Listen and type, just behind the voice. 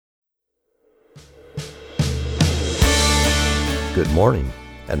Good morning,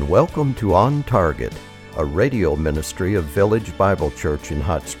 and welcome to On Target, a radio ministry of Village Bible Church in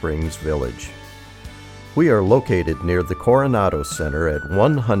Hot Springs Village. We are located near the Coronado Center at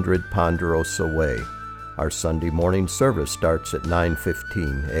 100 Ponderosa Way. Our Sunday morning service starts at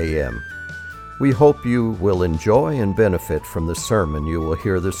 9:15 a.m. We hope you will enjoy and benefit from the sermon you will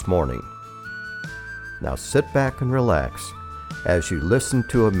hear this morning. Now sit back and relax as you listen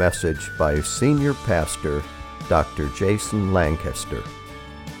to a message by Senior Pastor Dr. Jason Lancaster.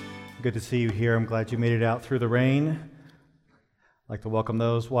 Good to see you here. I'm glad you made it out through the rain. I'd like to welcome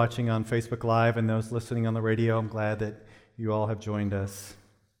those watching on Facebook Live and those listening on the radio. I'm glad that you all have joined us.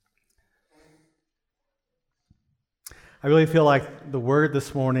 I really feel like the word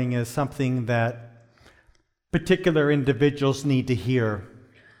this morning is something that particular individuals need to hear.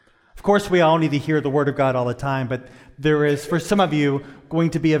 Of course, we all need to hear the word of God all the time, but there is, for some of you, going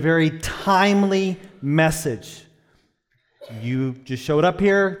to be a very timely message. You just showed up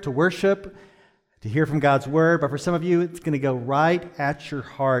here to worship, to hear from God's word, but for some of you, it's going to go right at your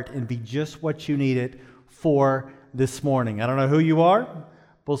heart and be just what you needed for this morning. I don't know who you are.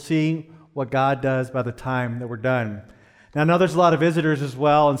 We'll see what God does by the time that we're done. Now, I know there's a lot of visitors as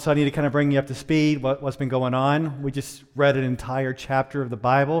well, and so I need to kind of bring you up to speed what's been going on. We just read an entire chapter of the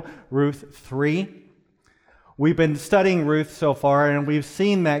Bible, Ruth 3. We've been studying Ruth so far, and we've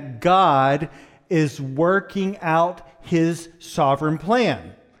seen that God is working out His sovereign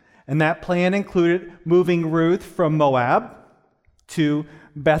plan. And that plan included moving Ruth from Moab to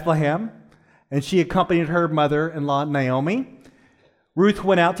Bethlehem, and she accompanied her mother-in-law Naomi. Ruth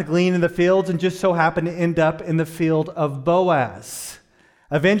went out to glean in the fields and just so happened to end up in the field of Boaz.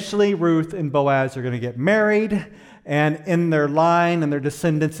 Eventually, Ruth and Boaz are going to get married, and in their line and their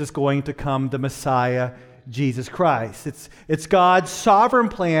descendants is going to come the Messiah, Jesus Christ. It's God's sovereign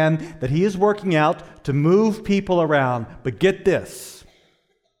plan that He is working out to move people around. But get this,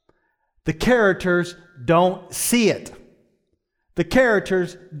 the characters don't see it. The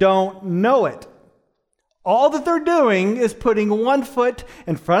characters don't know it. All that they're doing is putting one foot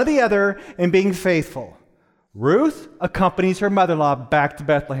in front of the other and being faithful. Ruth accompanies her mother-in-law back to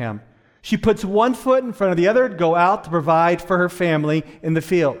Bethlehem. She puts one foot in front of the other to go out to provide for her family in the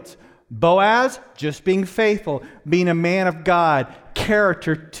fields. Boaz, just being faithful, being a man of God,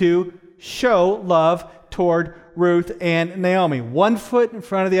 character to show love toward Ruth and Naomi. One foot in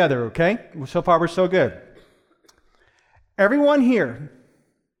front of the other, okay? So far, we're so good. Everyone here,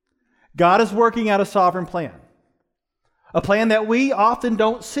 God is working out a sovereign plan. A plan that we often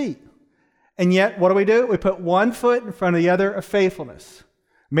don't see. And yet, what do? We put one foot in front of the other of faithfulness.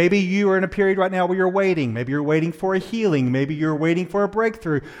 Maybe you are in a period right now where you're waiting. Maybe you're waiting for a healing. Maybe you're waiting for a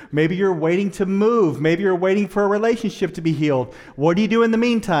breakthrough. Maybe you're waiting to move. Maybe you're waiting for a relationship to be healed. What do you do in the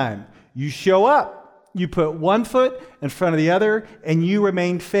meantime? You show up. You put one foot in front of the other, and you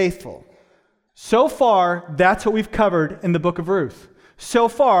remain faithful. So far, that's what we've covered in the book of Ruth. So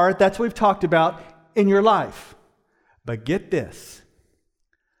far, that's what we've talked about in your life. But get this.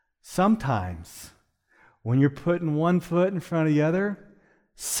 Sometimes, when you're putting one foot in front of the other,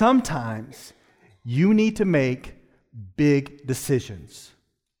 sometimes you need to make big decisions.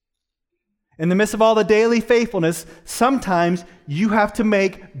 In the midst of all the daily faithfulness, sometimes you have to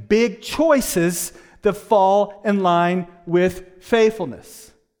make big choices that fall in line with faithfulness.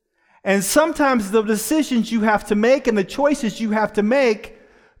 And sometimes the decisions you have to make and the choices you have to make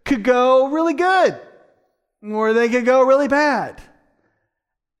could go really good, or they could go really bad.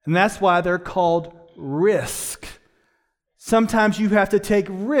 And that's why they're called risk. Sometimes you have to take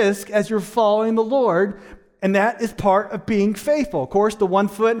risk as you're following the Lord, and that is part of being faithful. Of course, the one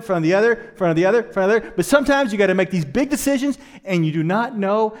foot in front of the other, in front of the other, in front of the other. But sometimes you got to make these big decisions, and you do not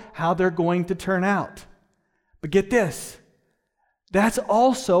know how they're going to turn out. But get this. That's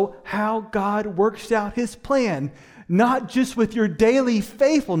also how God works out His plan, not just with your daily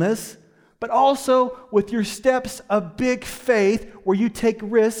faithfulness, but also with your steps of big faith where you take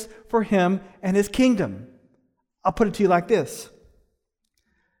risks for Him and His kingdom. I'll put it to you like this.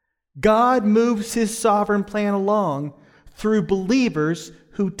 God moves His sovereign plan along through believers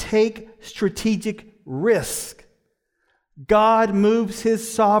who take strategic risk. God moves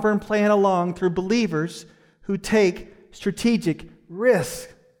His sovereign plan along through believers who take strategic risk.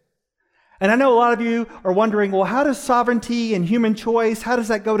 And I know a lot of you are wondering, well, how does sovereignty and human choice, how does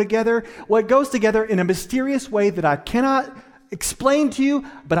that go together? Well, it goes together in a mysterious way that I cannot explain to you,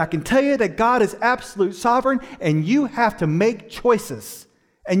 but I can tell you that God is absolute sovereign, and you have to make choices,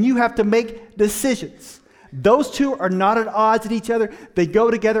 and you have to make decisions. Those two are not at odds with each other. They go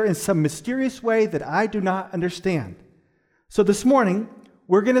together in some mysterious way that I do not understand. So this morning,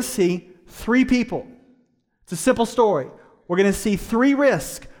 we're going to see three people. It's a simple story. we're going to see three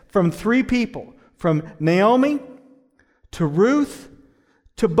risks from three people, from Naomi to Ruth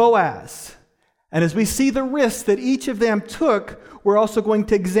to Boaz. And as we see the risks that each of them took, we're also going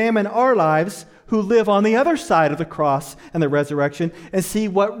to examine our lives who live on the other side of the cross and the resurrection and see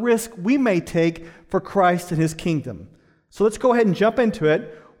what risk we may take for Christ and his kingdom. So let's go ahead and jump into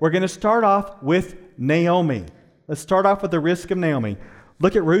it. We're going to start off with Naomi. Let's start off with the risk of Naomi.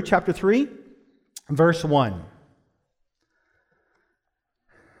 Look at Ruth chapter 3, verse 1.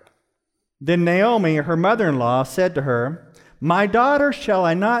 Then Naomi, her mother-in-law, said to her, "My daughter, shall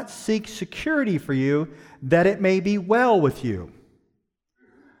I not seek security for you, that it may be well with you?"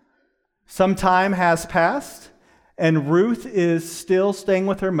 Some time has passed, and Ruth is still staying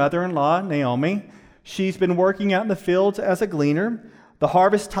with her mother-in-law, Naomi. She's been working out in the fields as a gleaner. The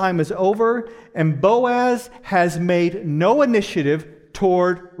harvest time is over, and Boaz has made no initiative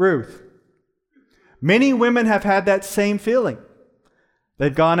toward Ruth. Many women have had that same feeling.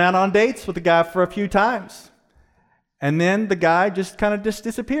 They've gone out on dates with the guy for a few times, and then the guy just kind of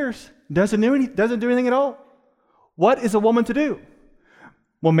disappears, doesn't do anything at all. What is a woman to do?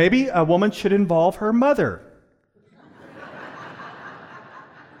 Well, maybe a woman should involve her mother.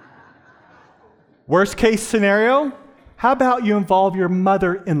 Worst case scenario, how about you involve your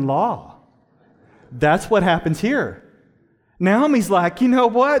mother-in-law? That's what happens here. Naomi's like, you know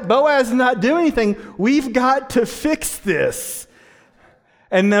what? Boaz is not doing anything. We've got to fix this.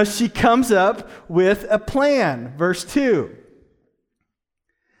 And now she comes up with a plan. Verse 2.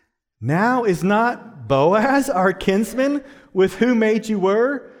 Now is not Boaz our kinsman, with whom made you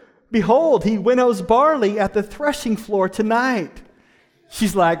were? Behold, he winnows barley at the threshing floor tonight.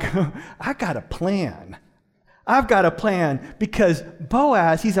 She's like, I got a plan. I've got a plan because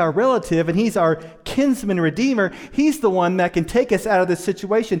Boaz, he's our relative and he's our kinsman redeemer. He's the one that can take us out of this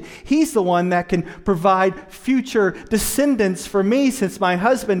situation. He's the one that can provide future descendants for me since my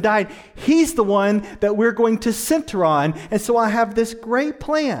husband died. He's the one that we're going to center on. And so I have this great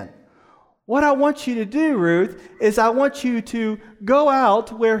plan. What I want you to do, Ruth, is I want you to go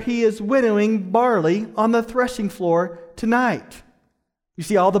out where he is winnowing barley on the threshing floor tonight. You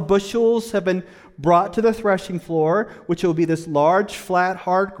see, all the bushels have been brought to the threshing floor, which will be this large, flat,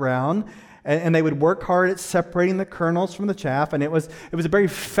 hard ground, and they would work hard at separating the kernels from the chaff, and it was a very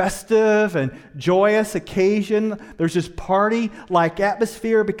festive and joyous occasion. There's this party-like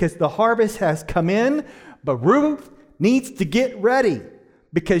atmosphere because the harvest has come in, but Ruth needs to get ready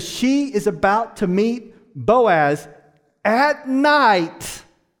because she is about to meet Boaz at night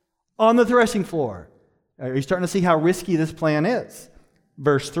on the threshing floor. Are you starting to see how risky this plan is?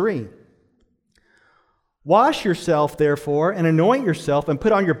 Verse 3. Wash yourself, therefore, and anoint yourself, and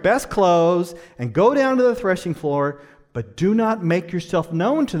put on your best clothes, and go down to the threshing floor, but do not make yourself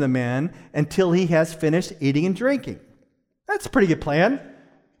known to the man until he has finished eating and drinking. That's a pretty good plan.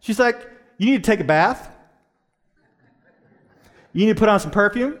 She's like, you need to take a bath. You need to put on some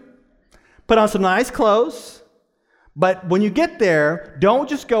perfume, put on some nice clothes, but when you get there, don't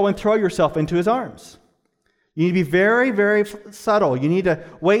just go and throw yourself into his arms. You need to be very, very subtle. You need to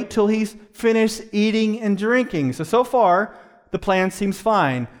wait till he's finished eating and drinking. So far, the plan seems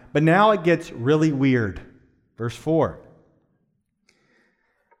fine, but now it gets really weird. Verse 4.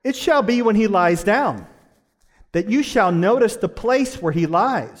 It shall be when he lies down, that you shall notice the place where he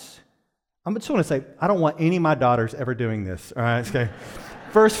lies. I just want to say, I don't want any of my daughters ever doing this. All right, okay.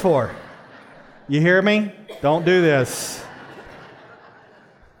 Verse 4. You hear me? Don't do this.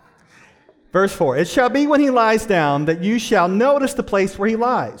 Verse 4. It shall be when he lies down that you shall notice the place where he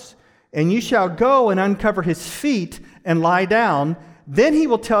lies, and you shall go and uncover his feet and lie down. Then he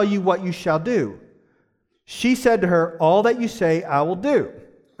will tell you what you shall do. She said to her, all that you say I will do.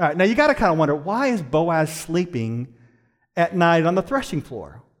 All right, now you got to kind of wonder, why is Boaz sleeping at night on the threshing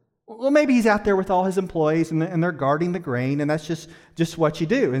floor? Well, maybe he's out there with all his employees and they're guarding the grain, and that's just what you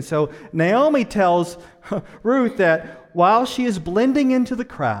do. And so Naomi tells Ruth that while she is blending into the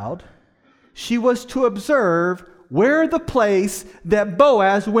crowd, she was to observe where the place that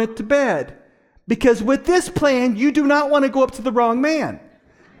Boaz went to bed. Because with this plan, you do not want to go up to the wrong man.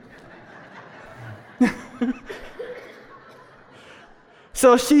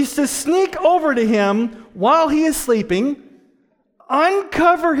 So she's to sneak over to him while he is sleeping,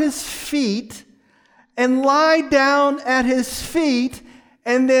 uncover his feet, and lie down at his feet,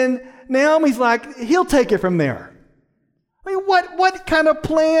 and then Naomi's like, he'll take it from there. I mean, what kind of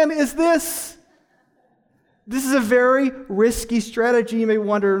plan is this? This is a very risky strategy. You may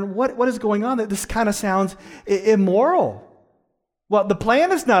wonder, what is going on? This kind of sounds immoral. Well, the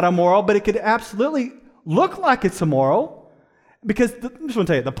plan is not immoral, but it could absolutely look like it's immoral. Because, I just want to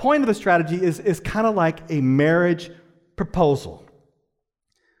tell you, the point of the strategy is kind of like a marriage proposal.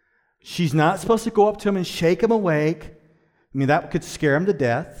 She's not supposed to go up to him and shake him awake. I mean, that could scare him to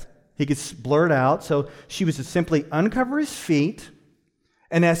death. He could blurt out. So she was to simply uncover his feet.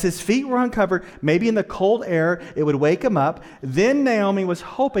 And as his feet were uncovered, maybe in the cold air, it would wake him up. Then Naomi was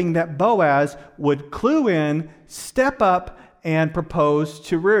hoping that Boaz would clue in, step up, and propose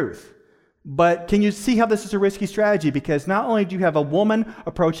to Ruth. But can you see how this is a risky strategy? Because not only do you have a woman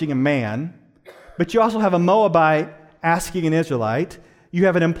approaching a man, but you also have a Moabite asking an Israelite. You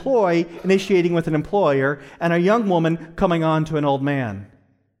have an employee initiating with an employer, and a young woman coming on to an old man.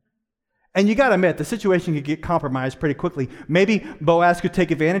 And you got to admit, the situation could get compromised pretty quickly. Maybe Boaz could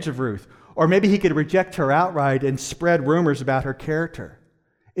take advantage of Ruth, or maybe he could reject her outright and spread rumors about her character.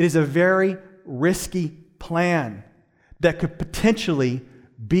 It is a very risky plan that could potentially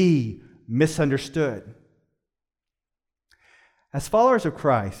be misunderstood. As followers of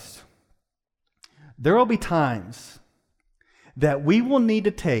Christ, there will be times that we will need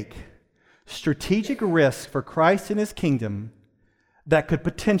to take strategic risks for Christ and His kingdom that could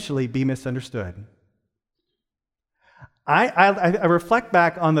potentially be misunderstood. I reflect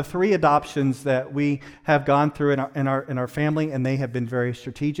back on the 3 adoptions that we have gone through in our family, and they have been very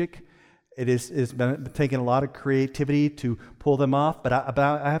strategic. It's been taking a lot of creativity to pull them off, but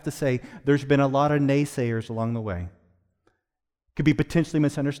I have to say, there's been a lot of naysayers along the way. Could be potentially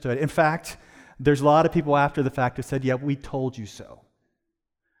misunderstood. In fact, there's a lot of people after the fact who said, yeah, we told you so.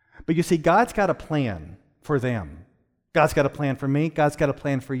 But you see, God's got a plan for them. God's got a plan for me. God's got a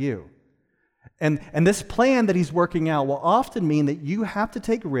plan for you. And this plan that He's working out will often mean that you have to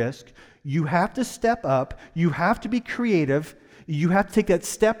take risk, you have to step up, you have to be creative, you have to take that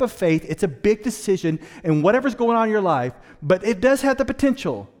step of faith. It's a big decision in whatever's going on in your life, but it does have the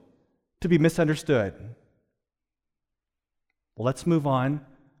potential to be misunderstood. Well, let's move on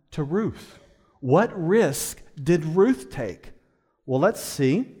to Ruth. What risk did Ruth take? Well, let's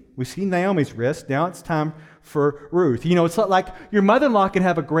see. We see Naomi's risk. Now it's time for Ruth. You know, it's like your mother-in-law can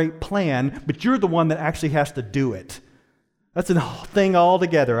have a great plan, but you're the one that actually has to do it. That's a thing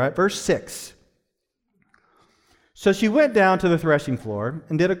altogether, right? Verse 6. So she went down to the threshing floor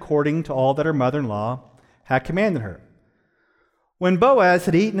and did according to all that her mother-in-law had commanded her. When Boaz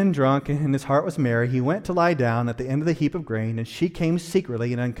had eaten and drunk and his heart was merry, he went to lie down at the end of the heap of grain, and she came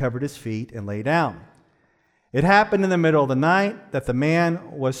secretly and uncovered his feet and lay down. It happened in the middle of the night that the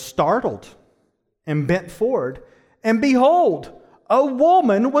man was startled and bent forward, and behold, a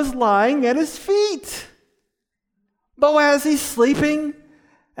woman was lying at his feet. Boaz, he's sleeping,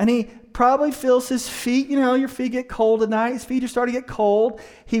 and he probably feels his feet. You know, your feet get cold at night. His feet are starting to get cold.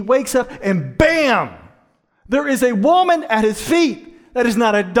 He wakes up, and bam! There is a woman at his feet. That is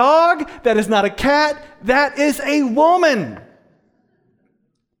not a dog. That is not a cat. That is a woman.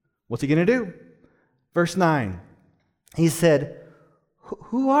 What's he going to do? Verse 9. He said,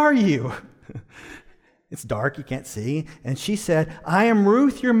 "Who are you?" It's dark, you can't see. And she said, "I am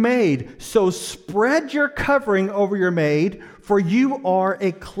Ruth, your maid. So spread your covering over your maid, for you are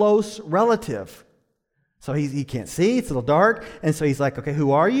a close relative." So he can't see, it's a little dark. And so he's like, "Okay,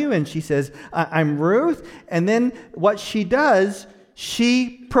 who are you?" And she says, "I'm Ruth." And then what she does,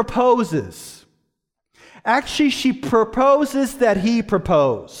 she proposes. Actually, she proposes that he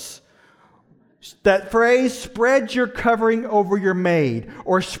propose. That phrase, spread your covering over your maid,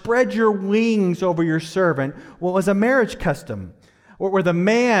 or spread your wings over your servant, was a marriage custom, where the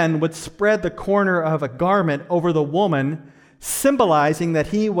man would spread the corner of a garment over the woman, symbolizing that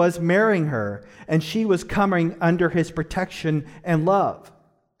he was marrying her, and she was coming under his protection and love.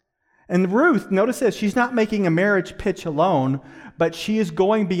 And Ruth, notice this, she's not making a marriage pitch alone, but she is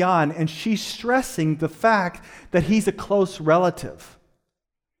going beyond, and she's stressing the fact that he's a close relative.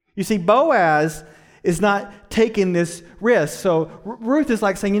 You see, Boaz is not taking this risk. So Ruth is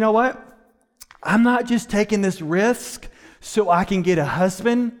like saying, you know what? I'm not just taking this risk so I can get a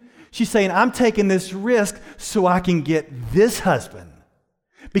husband. She's saying, I'm taking this risk so I can get this husband.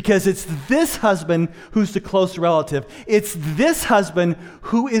 Because it's this husband who's the close relative. It's this husband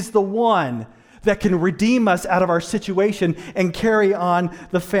who is the one that can redeem us out of our situation and carry on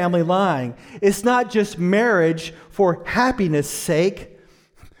the family line. It's not just marriage for happiness' sake,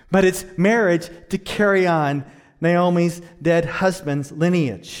 but it's marriage to carry on Naomi's dead husband's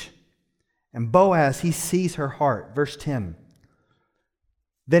lineage. And Boaz, he sees her heart. Verse 10.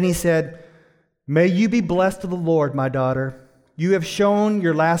 Then he said, "May you be blessed of the Lord, my daughter. You have shown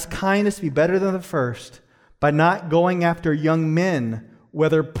your last kindness to be better than the first, by not going after young men,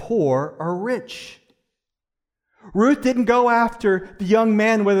 whether poor or rich." Ruth didn't go after the young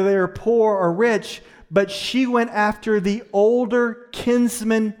men, whether they were poor or rich, but she went after the older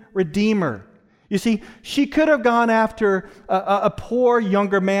kinsman redeemer. You see, she could have gone after a poor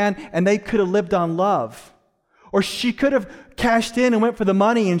younger man and they could have lived on love. Or she could have cashed in and went for the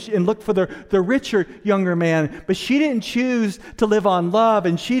money and looked for the richer younger man. But she didn't choose to live on love,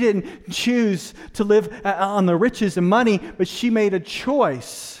 and she didn't choose to live on the riches and money, but she made a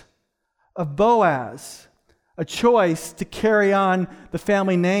choice of Boaz, a choice to carry on the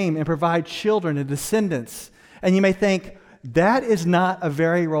family name and provide children and descendants. And you may think, that is not a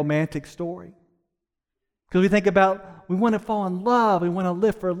very romantic story. Because we think about, we want to fall in love, we want to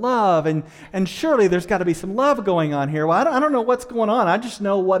live for love, and surely there's got to be some love going on here. Well, I don't know what's going on. I just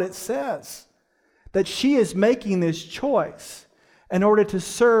know what it says. That she is making this choice in order to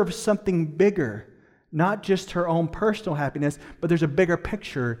serve something bigger, not just her own personal happiness, but there's a bigger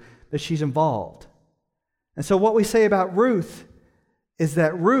picture that she's involved. And so what we say about Ruth is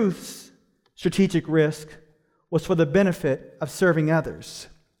that Ruth's strategic risk was for the benefit of serving others.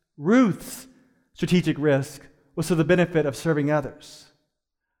 Ruth's strategic risk was for the benefit of serving others.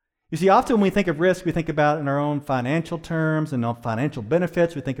 You see, often when we think of risk, we think about it in our own financial terms and financial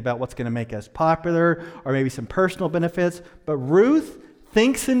benefits. We think about what's going to make us popular or maybe some personal benefits. But Ruth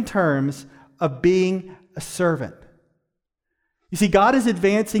thinks in terms of being a servant. You see, God is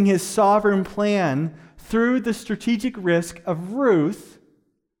advancing his sovereign plan through the strategic risk of Ruth,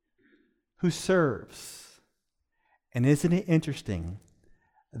 who serves. And isn't it interesting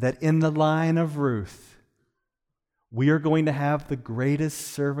that in the line of Ruth, we are going to have the greatest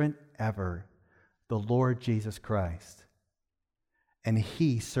servant ever, the Lord Jesus Christ. And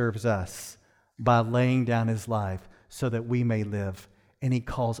he serves us by laying down his life so that we may live. And he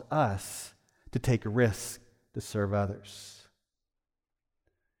calls us to take a risk to serve others.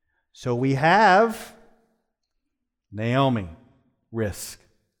 So we have Naomi, risk.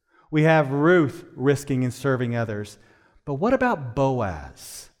 We have Ruth risking and serving others. But what about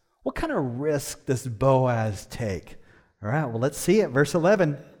Boaz? What kind of risk does Boaz take? All right, well, let's see it. Verse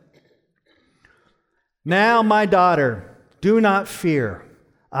 11. Now, my daughter, do not fear.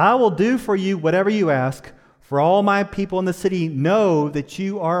 I will do for you whatever you ask, for all my people in the city know that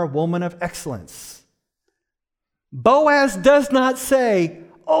you are a woman of excellence. Boaz does not say,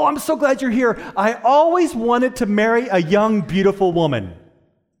 oh, I'm so glad you're here. I always wanted to marry a young, beautiful woman.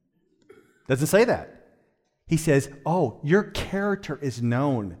 Doesn't say that. He says, oh, your character is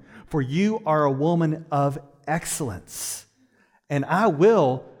known, for you are a woman of excellence. And I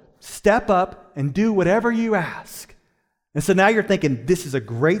will step up and do whatever you ask. And so now you're thinking, this is a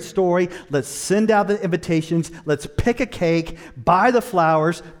great story. Let's send out the invitations. Let's pick a cake, buy the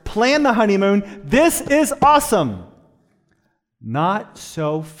flowers, plan the honeymoon. This is awesome. Not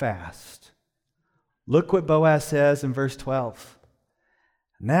so fast. Look what Boaz says in verse 12.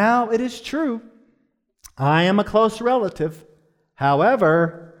 Now it is true, I am a close relative.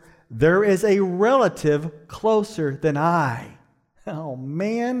 However, there is a relative closer than I. Oh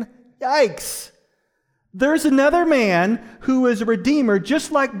man, yikes. There's another man who is a redeemer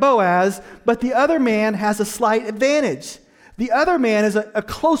just like Boaz, but the other man has a slight advantage. The other man is a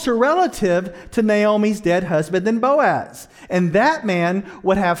closer relative to Naomi's dead husband than Boaz. And that man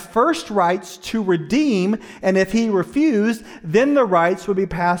would have first rights to redeem, and if he refused, then the rights would be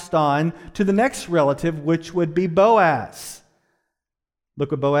passed on to the next relative, which would be Boaz. Look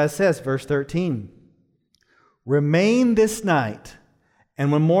what Boaz says, verse 13. Remain this night,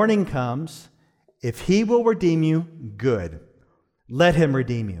 and when morning comes, if he will redeem you, good. Let him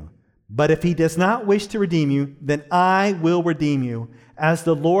redeem you. But if he does not wish to redeem you, then I will redeem you. As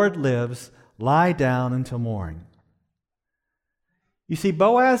the Lord lives, lie down until morning. You see,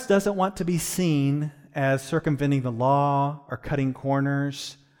 Boaz doesn't want to be seen as circumventing the law or cutting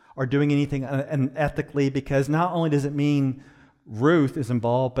corners or doing anything unethically, because not only does it mean Ruth is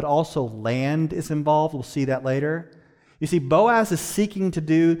involved, but also land is involved. We'll see that later. You see, Boaz is seeking to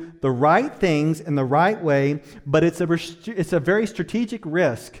do the right things in the right way, but it's a very strategic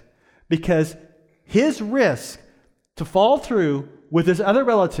risk, because his risk to fall through with his other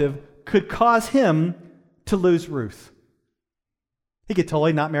relative could cause him to lose Ruth. He could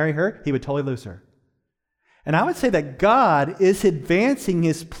totally not marry her. He would totally lose her. And I would say that God is advancing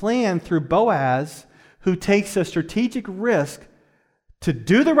his plan through Boaz, who takes a strategic risk to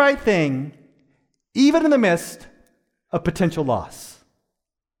do the right thing, even in the midst of potential loss.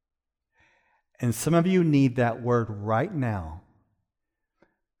 And some of you need that word right now,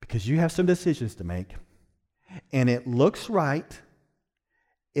 because you have some decisions to make, and it looks right,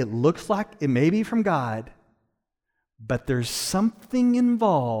 it looks like it may be from God, but there's something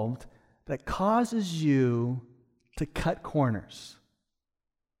involved that causes you to cut corners,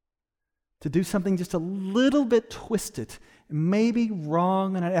 to do something just a little bit twisted, maybe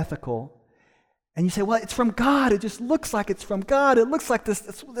wrong and unethical, And you say, well, it's from God. It just looks like it's from God. It looks like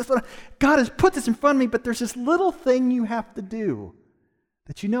this. God has put this in front of me, but there's this little thing you have to do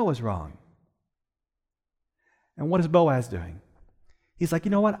that you know is wrong. And what is Boaz doing? He's like,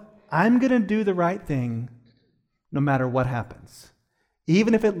 you know what? I'm going to do the right thing no matter what happens,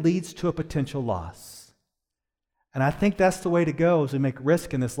 even if it leads to a potential loss. And I think that's the way to go as we make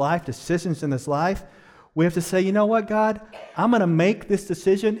risk in this life, decisions in this life. We have to say, you know what, God? I'm going to make this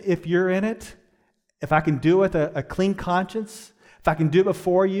decision if you're in it. If I can do it with a clean conscience, if I can do it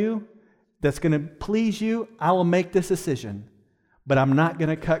before you, that's going to please you, I will make this decision. But I'm not going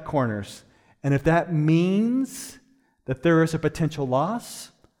to cut corners. And if that means that there is a potential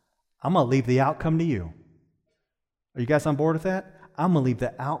loss, I'm going to leave the outcome to you. Are you guys on board with that? I'm going to leave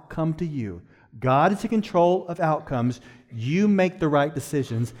the outcome to you. God is in control of outcomes. You make the right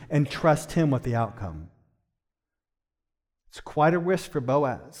decisions and trust Him with the outcome. It's quite a risk for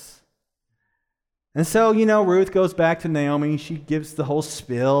Boaz. And so, Ruth goes back to Naomi. She gives the whole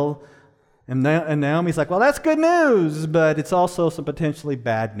spiel. And Naomi's like, well, that's good news, but it's also some potentially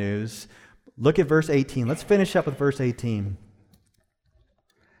bad news. Look at verse 18. Let's finish up with verse 18.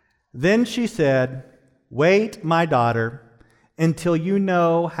 Then she said, wait, my daughter, until you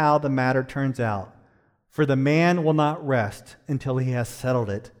know how the matter turns out, for the man will not rest until he has settled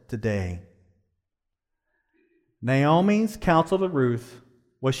it today. Naomi's counsel to Ruth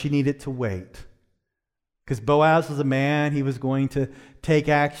was she needed to wait. Because Boaz was a man, he was going to take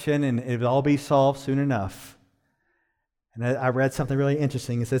action and it would all be solved soon enough. And I read something really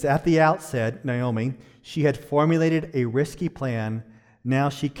interesting. It says, at the outset, Naomi, she had formulated a risky plan. Now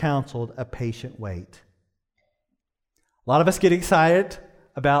she counseled a patient wait. A lot of us get excited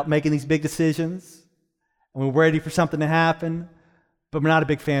about making these big decisions, and we're ready for something to happen, but we're not a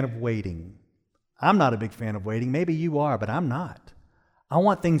big fan of waiting. I'm not a big fan of waiting. Maybe you are, but I'm not. I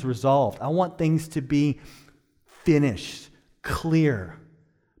want things resolved. I want things to be finished, clear.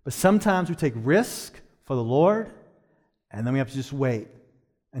 But sometimes we take risk for the Lord, and then we have to just wait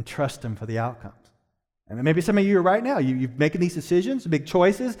and trust Him for the outcomes. And maybe some of you are right now, you're making these decisions, big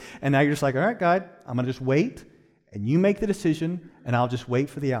choices, and now you're just like, all right, God, I'm going to just wait, and you make the decision, and I'll just wait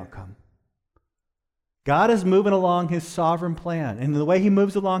for the outcome. God is moving along His sovereign plan, and the way He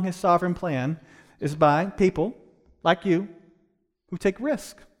moves along His sovereign plan is by people like you who take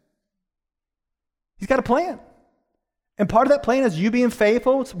risk. He's got a plan. And part of that plan is you being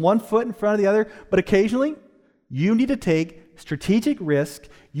faithful. It's one foot in front of the other. But occasionally, you need to take strategic risk.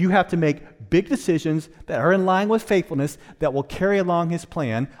 You have to make big decisions that are in line with faithfulness that will carry along His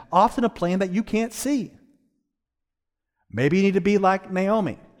plan, often a plan that you can't see. Maybe you need to be like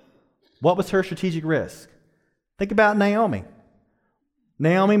Naomi. What was her strategic risk? Think about Naomi.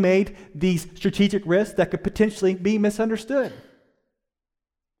 Naomi made these strategic risks that could potentially be misunderstood.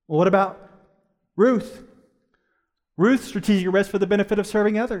 Well, what about Ruth? Ruth's strategic risk for the benefit of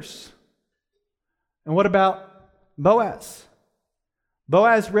serving others. And what about Boaz?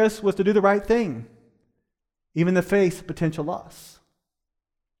 Boaz's risk was to do the right thing, even in the face of potential loss.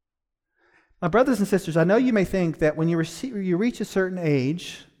 My brothers and sisters, I know you may think that when you reach a certain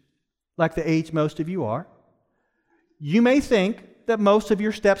age, like the age most of you are, you may think that most of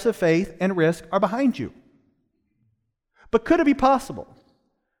your steps of faith and risk are behind you. But could it be possible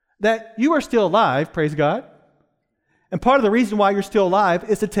that you are still alive, praise God, and part of the reason why you're still alive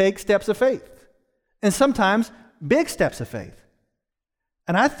is to take steps of faith, and sometimes big steps of faith.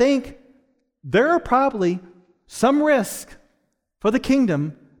 And I think there are probably some risk for the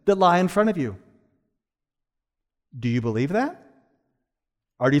kingdom that lie in front of you. Do you believe that?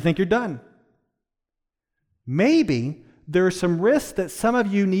 Or do you think you're done? Maybe there are some risks that some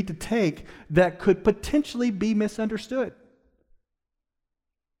of you need to take that could potentially be misunderstood.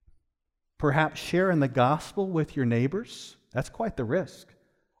 Perhaps sharing the gospel with your neighbors, that's quite the risk.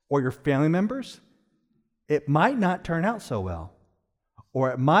 Or your family members, it might not turn out so well. Or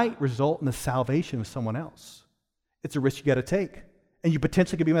it might result in the salvation of someone else. It's a risk you got to take. And you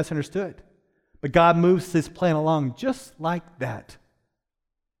potentially could be misunderstood. But God moves His plan along just like that.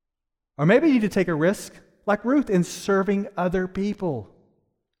 Or maybe you need to take a risk, like Ruth, in serving other people.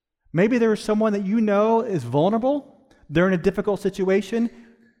 Maybe there is someone that you know is vulnerable. They're in a difficult situation.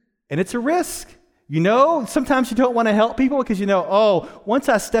 And it's a risk. Sometimes you don't want to help people because once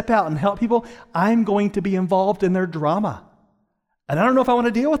I step out and help people, I'm going to be involved in their drama. And I don't know if I want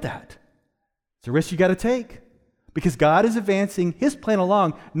to deal with that. It's a risk you got to take because God is advancing His plan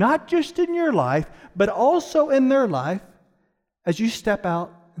along, not just in your life, but also in their life as you step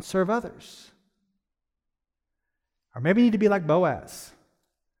out and serve others. Or maybe you need to be like Boaz.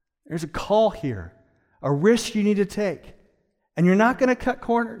 There's a call here, a risk you need to take. And you're not going to cut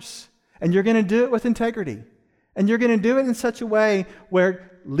corners. And you're going to do it with integrity. And you're going to do it in such a way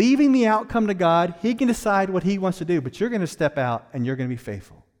where leaving the outcome to God, He can decide what He wants to do, but you're going to step out and you're going to be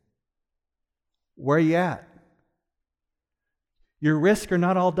faithful. Where are you at? Your risks are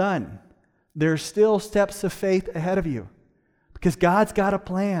not all done. There are still steps of faith ahead of you because God's got a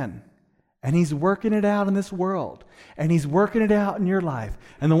plan and He's working it out in this world and He's working it out in your life.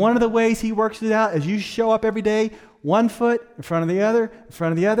 And one of the ways He works it out is you show up every day, one foot in front of the other, in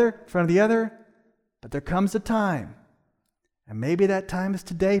front of the other, in front of the other. But there comes a time, and maybe that time is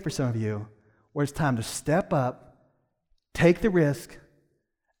today for some of you, where it's time to step up, take the risk,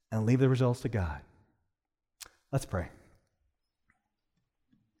 and leave the results to God. Let's pray.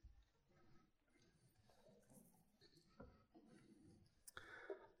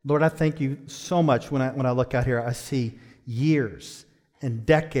 Lord, I thank you so much when I look out here, I see years and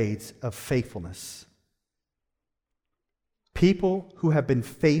decades of faithfulness. People who have been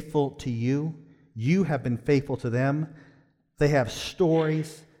faithful to you, you have been faithful to them. They have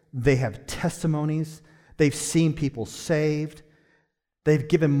stories. They have testimonies. They've seen people saved. They've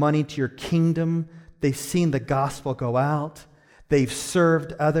given money to your kingdom. They've seen the gospel go out. They've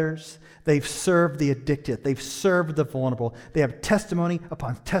served others. They've served the addicted. They've served the vulnerable. They have testimony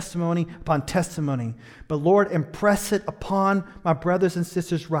upon testimony upon testimony. But Lord, impress it upon my brothers and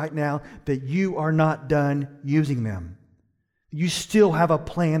sisters right now that you are not done using them. You still have a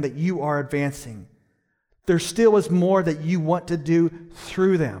plan that you are advancing. There still is more that you want to do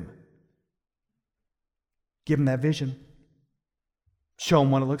through them. Give them that vision. Show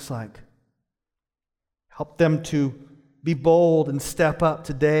them what it looks like. Help them to be bold and step up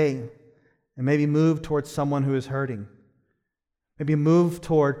today and maybe move towards someone who is hurting. Maybe move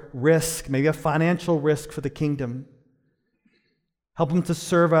toward risk, maybe a financial risk for the kingdom. Help them to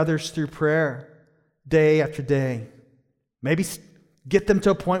serve others through prayer day after day. Maybe get them to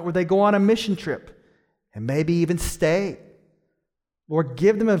a point where they go on a mission trip and maybe even stay. Lord,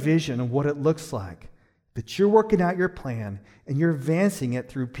 give them a vision of what it looks like, that you're working out your plan and you're advancing it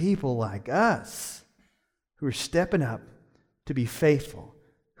through people like us who are stepping up to be faithful,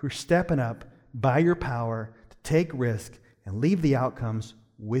 who are stepping up by your power to take risk and leave the outcomes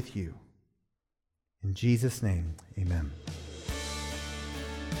with you. In Jesus' name, amen.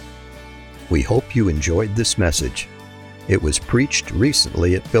 We hope you enjoyed this message. It was preached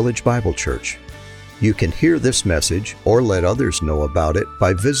recently at Village Bible Church. You can hear this message or let others know about it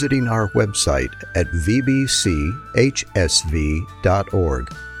by visiting our website at vbchsv.org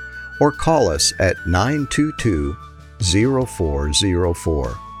or call us at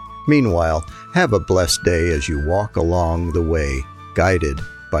 922-0404. Meanwhile, have a blessed day as you walk along the way, guided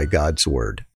by God's Word.